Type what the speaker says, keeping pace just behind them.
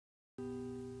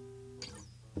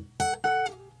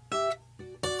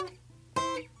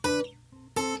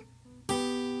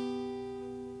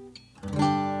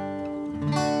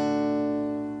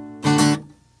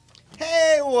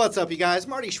What's up, you guys?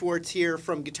 Marty Schwartz here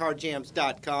from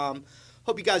GuitarJams.com.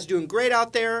 Hope you guys are doing great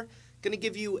out there. Going to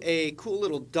give you a cool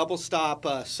little double stop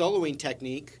soloing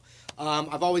technique.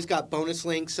 I've always got bonus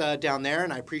links down there,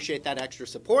 and I appreciate that extra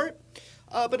support.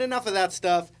 But enough of that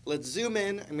stuff. Let's zoom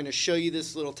in. I'm going to show you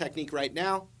this little technique right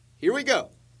now. Here we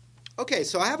go. Okay,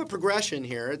 so I have a progression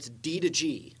here. It's D to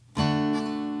G.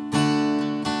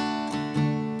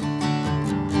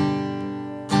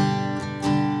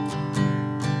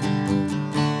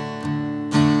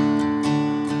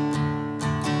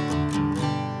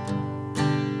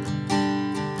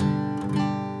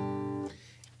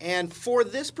 And for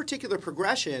this particular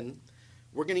progression,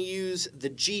 we're going to use the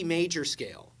G major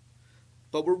scale.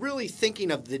 But we're really thinking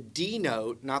of the D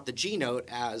note, not the G note,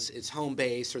 as its home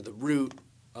base or the root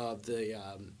of the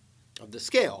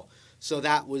scale. So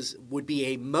that would be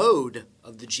a mode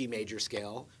of the G major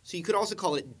scale. So you could also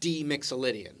call it D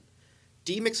mixolydian.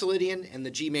 D mixolydian and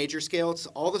the G major scale, it's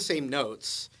all the same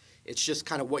notes. It's just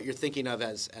kind of what you're thinking of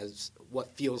as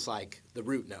what feels like the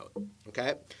root note,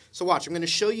 okay? So watch, I'm going to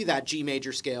show you that G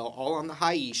major scale all on the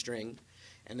high E string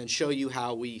and then show you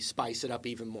how we spice it up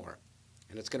even more.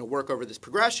 And it's going to work over this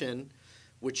progression,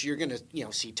 which you're going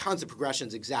to see tons of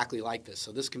progressions exactly like this.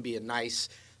 So this can be a nice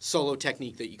solo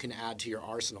technique that you can add to your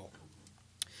arsenal.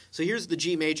 So here's the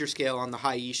G major scale on the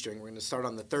high E string. We're going to start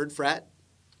on the 3rd fret,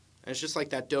 and it's just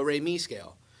like that do, re, mi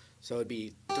scale. So it'd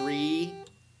be 3,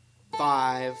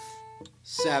 5,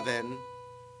 7,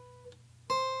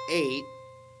 8,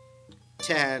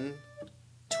 10,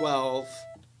 12,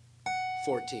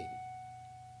 14.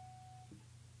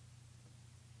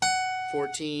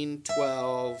 14,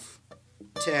 12,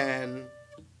 10,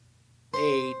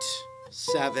 8,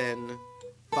 7,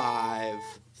 5,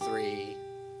 3.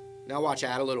 Now watch,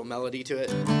 add a little melody to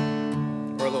it,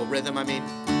 or a little rhythm, I mean.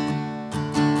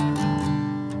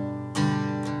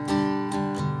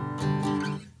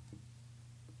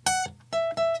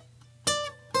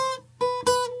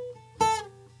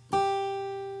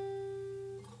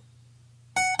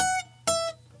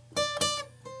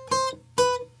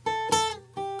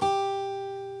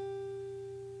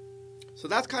 So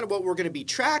that's kind of what we're going to be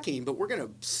tracking, but we're going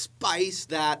to spice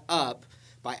that up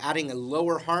by adding a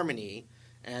lower harmony.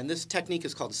 And this technique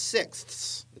is called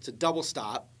sixths. It's a double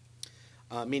stop,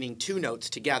 meaning 2 notes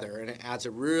together, and it adds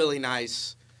a really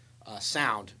nice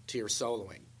sound to your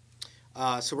soloing.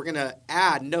 So we're going to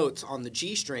add notes on the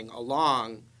G string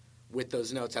along with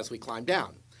those notes as we climb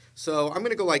down. So I'm going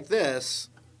to go like this.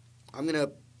 I'm going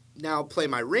to now play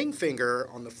my ring finger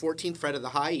on the 14th fret of the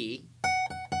high E.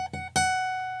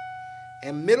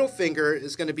 And middle finger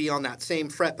is going to be on that same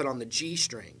fret, but on the G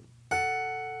string.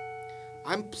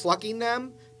 I'm plucking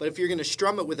them, but if you're going to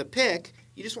strum it with a pick,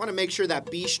 you just want to make sure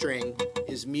that B string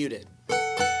is muted.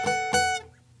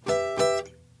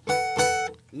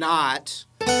 Not,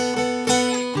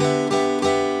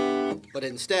 but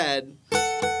instead,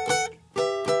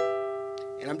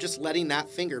 and I'm just letting that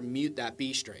finger mute that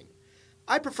B string.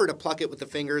 I prefer to pluck it with the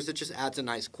fingers. It just adds a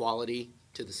nice quality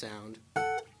to the sound.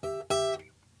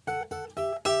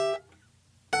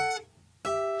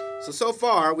 So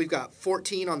far, we've got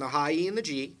 14 on the high E and the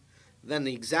G, then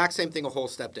the exact same thing a whole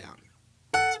step down.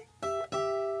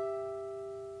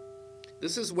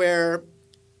 This is where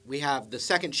we have the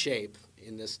second shape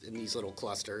in these little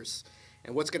clusters.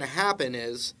 And what's going to happen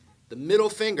is the middle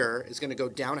finger is going to go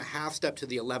down a half step to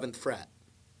the 11th fret.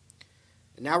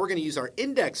 And now we're going to use our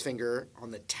index finger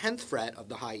on the 10th fret of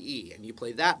the high E, and you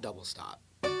play that double stop.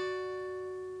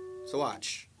 So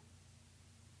watch.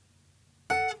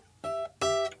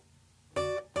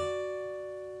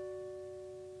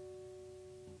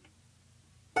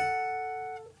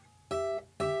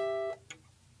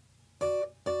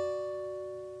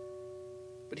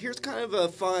 But here's kind of a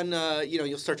fun,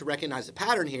 you'll start to recognize the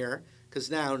pattern here, because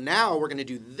now we're going to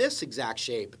do this exact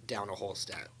shape down a whole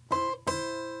step.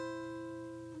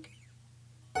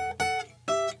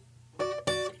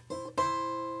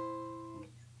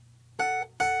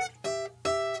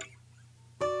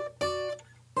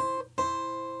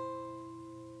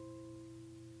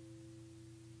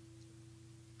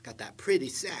 Got that pretty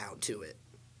sound to it.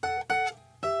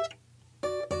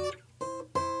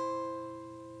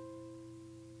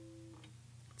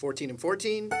 (14 and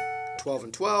 14), 12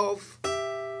 and 12,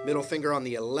 middle finger on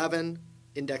the 11,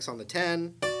 index on the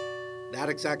 10, that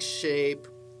exact shape,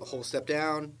 a whole step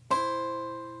down.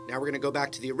 Now we're going to go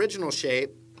back to the original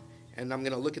shape, and I'm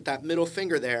going to look at that middle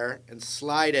finger there and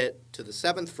slide it to the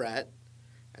 7th fret,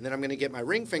 and then I'm going to get my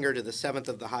ring finger to the 7th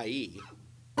of the high E.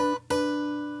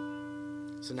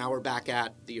 So now we're back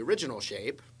at the original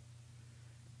shape,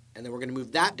 and then we're going to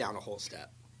move that down a whole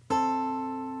step.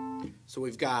 So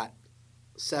we've got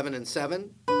 7 and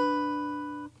 7,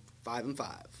 5 and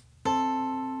 5.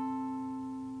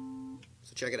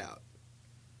 So check it out.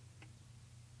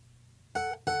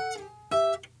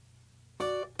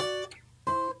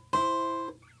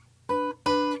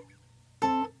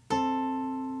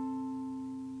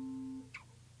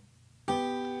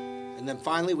 And then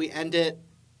finally we end it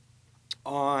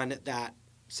on that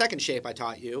second shape I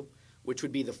taught you, which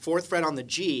would be the 4th fret on the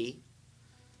G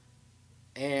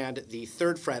and the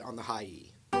 3rd fret on the high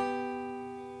E.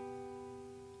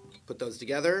 Put those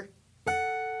together.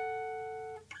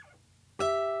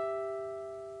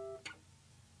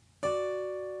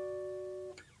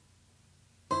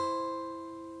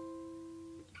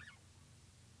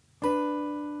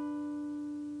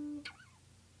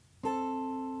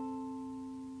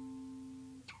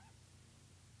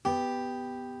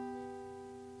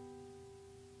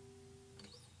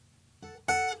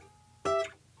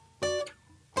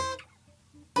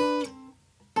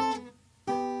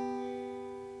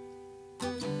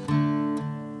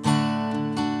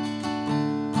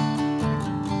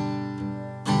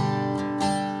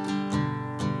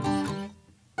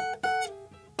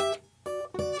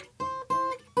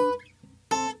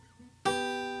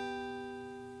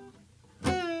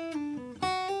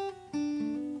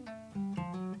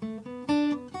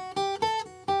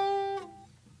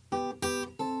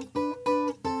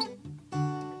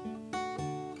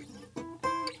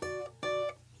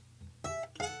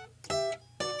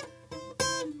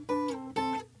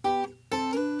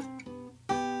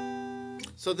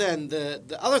 So then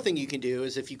the other thing you can do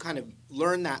is if you kind of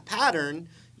learn that pattern,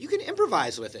 you can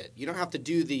improvise with it. You don't have to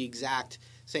do the exact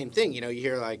same thing. You know, you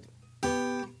hear like...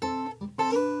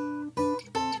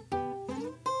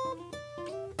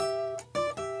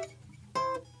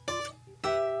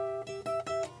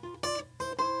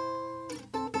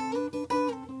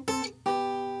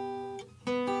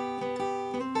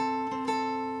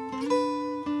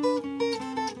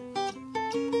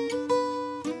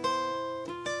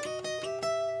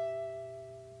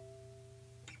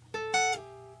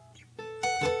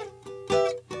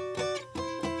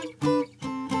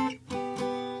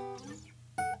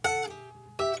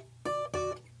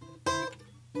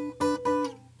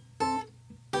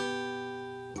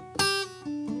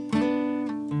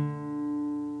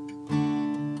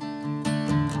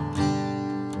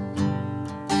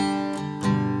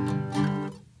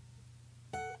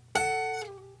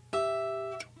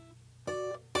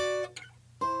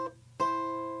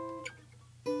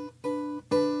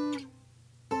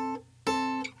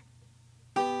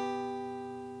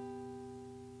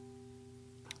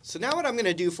 So now what I'm going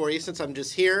to do for you, since I'm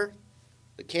just here,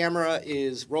 the camera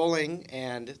is rolling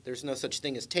and there's no such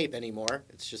thing as tape anymore,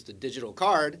 it's just a digital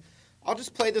card, I'll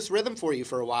just play this rhythm for you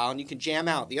for a while and you can jam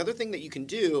out. The other thing that you can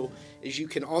do is you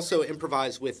can also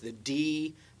improvise with the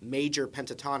D major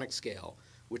pentatonic scale,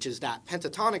 which is that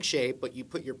pentatonic shape, but you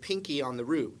put your pinky on the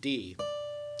root, D,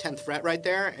 10th fret right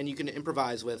there, and you can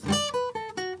improvise with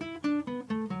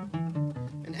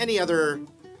and any other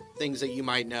things that you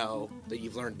might know that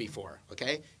you've learned before,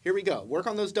 okay? Here we go. Work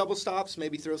on those double stops,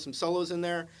 maybe throw some solos in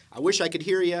there. I wish I could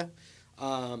hear you,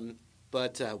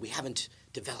 but we haven't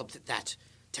developed that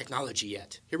technology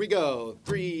yet. Here we go.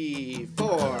 3,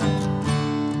 4.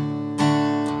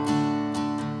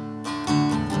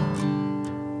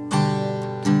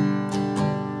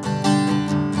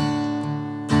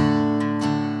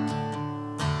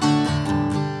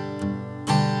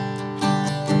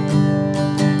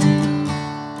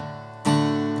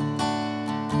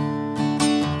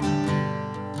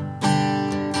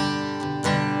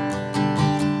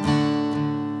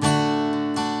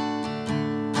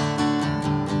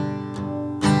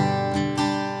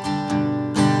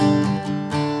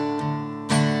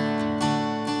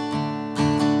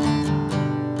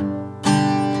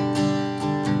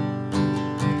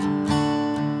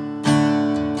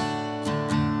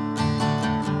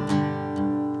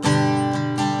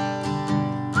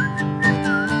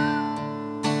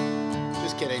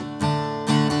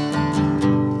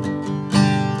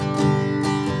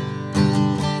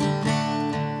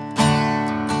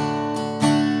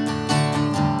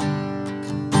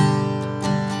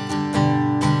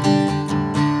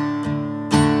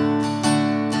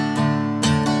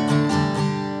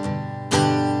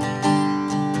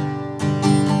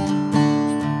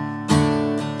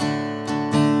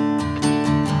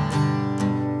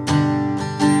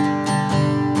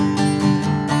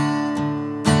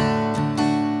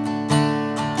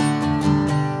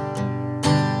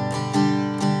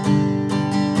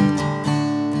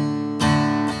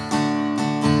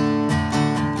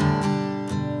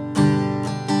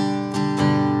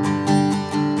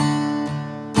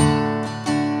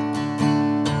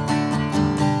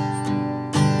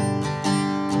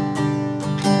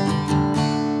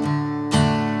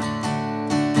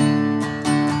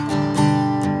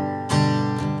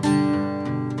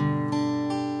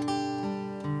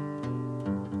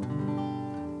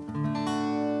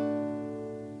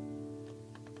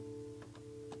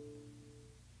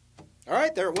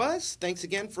 right, there it was. Thanks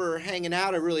again for hanging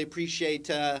out. I really appreciate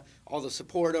all the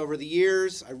support over the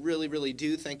years. I really, really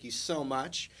do. Thank you so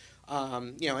much.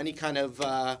 Any kind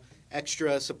of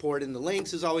extra support in the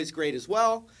links is always great as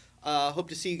well. Hope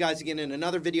to see you guys again in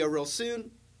another video real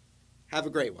soon. Have a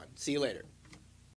great one. See you later.